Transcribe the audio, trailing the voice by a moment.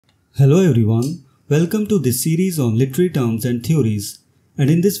Hello everyone, welcome to this series on literary terms and theories, and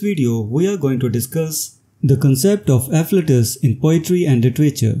in this video we are going to discuss the concept of afflatus in poetry and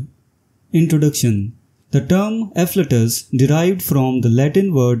literature. Introduction. The term afflatus, derived from the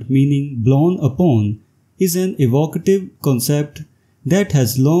Latin word meaning blown upon, is an evocative concept that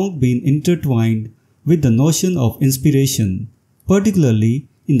has long been intertwined with the notion of inspiration, particularly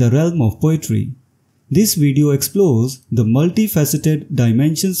in the realm of poetry. This video explores the multifaceted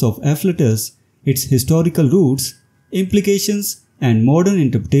dimensions of afflatus, its historical roots, implications, and modern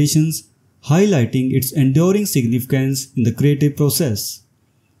interpretations, highlighting its enduring significance in the creative process.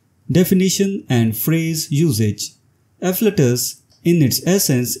 Definition and phrase usage. Afflatus, in its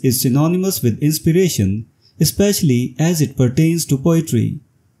essence, is synonymous with inspiration, especially as it pertains to poetry.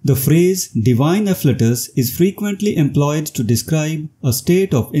 The phrase divine afflatus is frequently employed to describe a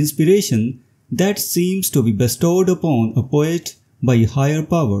state of inspiration that seems to be bestowed upon a poet by a higher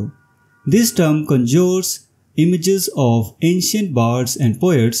power. This term conjures images of ancient bards and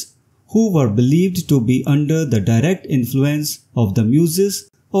poets who were believed to be under the direct influence of the muses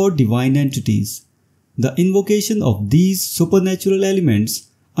or divine entities. The invocation of these supernatural elements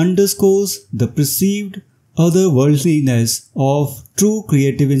underscores the perceived otherworldliness of true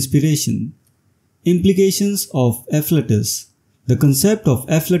creative inspiration. Implications of afflatus. The concept of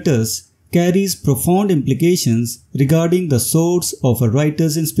afflatus carries profound implications regarding the source of a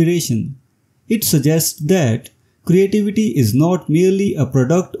writer's inspiration. It suggests that creativity is not merely a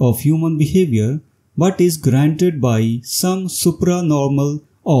product of human behavior, but is granted by some supranormal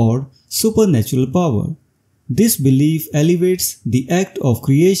or supernatural power. This belief elevates the act of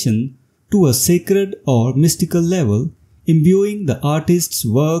creation to a sacred or mystical level, imbuing the artist's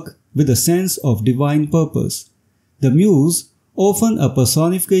work with a sense of divine purpose. The muse, often a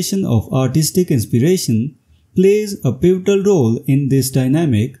personification of artistic inspiration, plays a pivotal role in this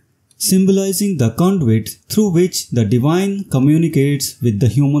dynamic, symbolizing the conduit through which the divine communicates with the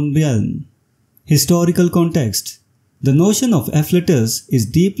human realm. Historical context. The notion of afflatus is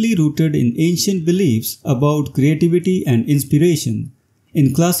deeply rooted in ancient beliefs about creativity and inspiration.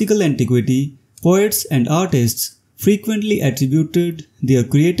 In classical antiquity, poets and artists frequently attributed their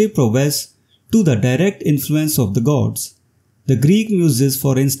creative prowess to the direct influence of the gods. The Greek muses,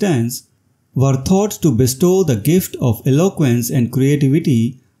 for instance, were thought to bestow the gift of eloquence and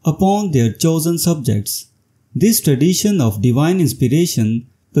creativity upon their chosen subjects. This tradition of divine inspiration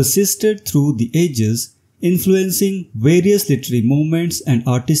persisted through the ages, influencing various literary movements and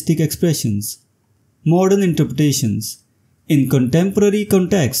artistic expressions. Modern interpretations. In contemporary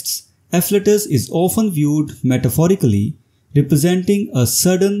contexts, afflatus is often viewed metaphorically, representing a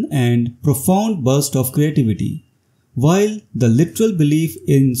sudden and profound burst of creativity. While the literal belief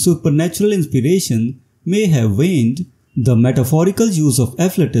in supernatural inspiration may have waned, the metaphorical use of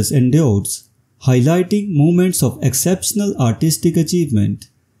afflatus endures, highlighting moments of exceptional artistic achievement.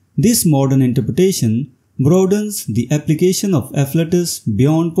 This modern interpretation broadens the application of afflatus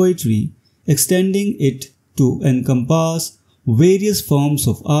beyond poetry, extending it to encompass various forms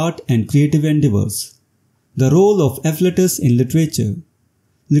of art and creative endeavors. The role of afflatus in literature.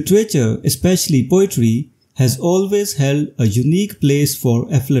 Literature, especially poetry, has always held a unique place for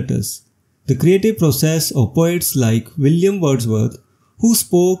afflatus. The creative process of poets like William Wordsworth, who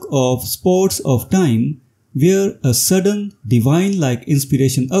spoke of spots of time where a sudden divine-like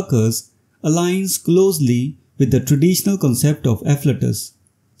inspiration occurs, aligns closely with the traditional concept of afflatus.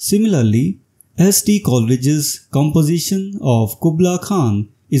 Similarly, S.T. Coleridge's composition of Kubla Khan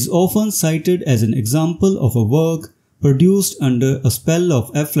is often cited as an example of a work produced under a spell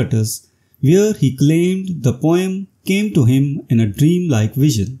of afflatus, where he claimed the poem came to him in a dream-like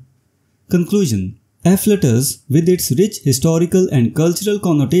vision. Conclusion. Afflatus, with its rich historical and cultural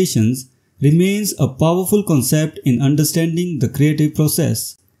connotations, remains a powerful concept in understanding the creative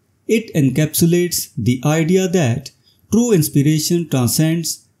process. It encapsulates the idea that true inspiration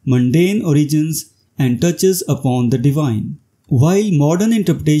transcends mundane origins and touches upon the divine. While modern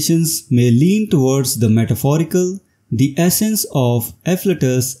interpretations may lean towards the metaphorical, the essence of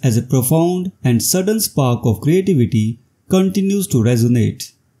afflatus as a profound and sudden spark of creativity continues to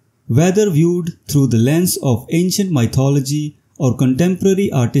resonate. Whether viewed through the lens of ancient mythology or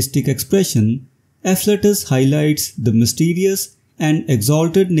contemporary artistic expression, afflatus highlights the mysterious and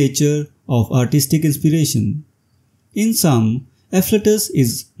exalted nature of artistic inspiration. In sum, afflatus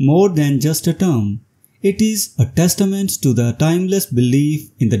is more than just a term. It is a testament to the timeless belief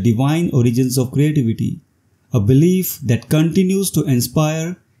in the divine origins of creativity, a belief that continues to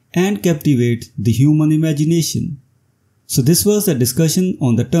inspire and captivate the human imagination. So this was the discussion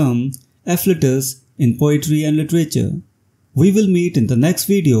on the term afflatus in poetry and literature. We will meet in the next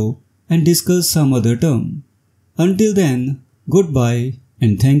video and discuss some other term. Until then, goodbye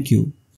and thank you.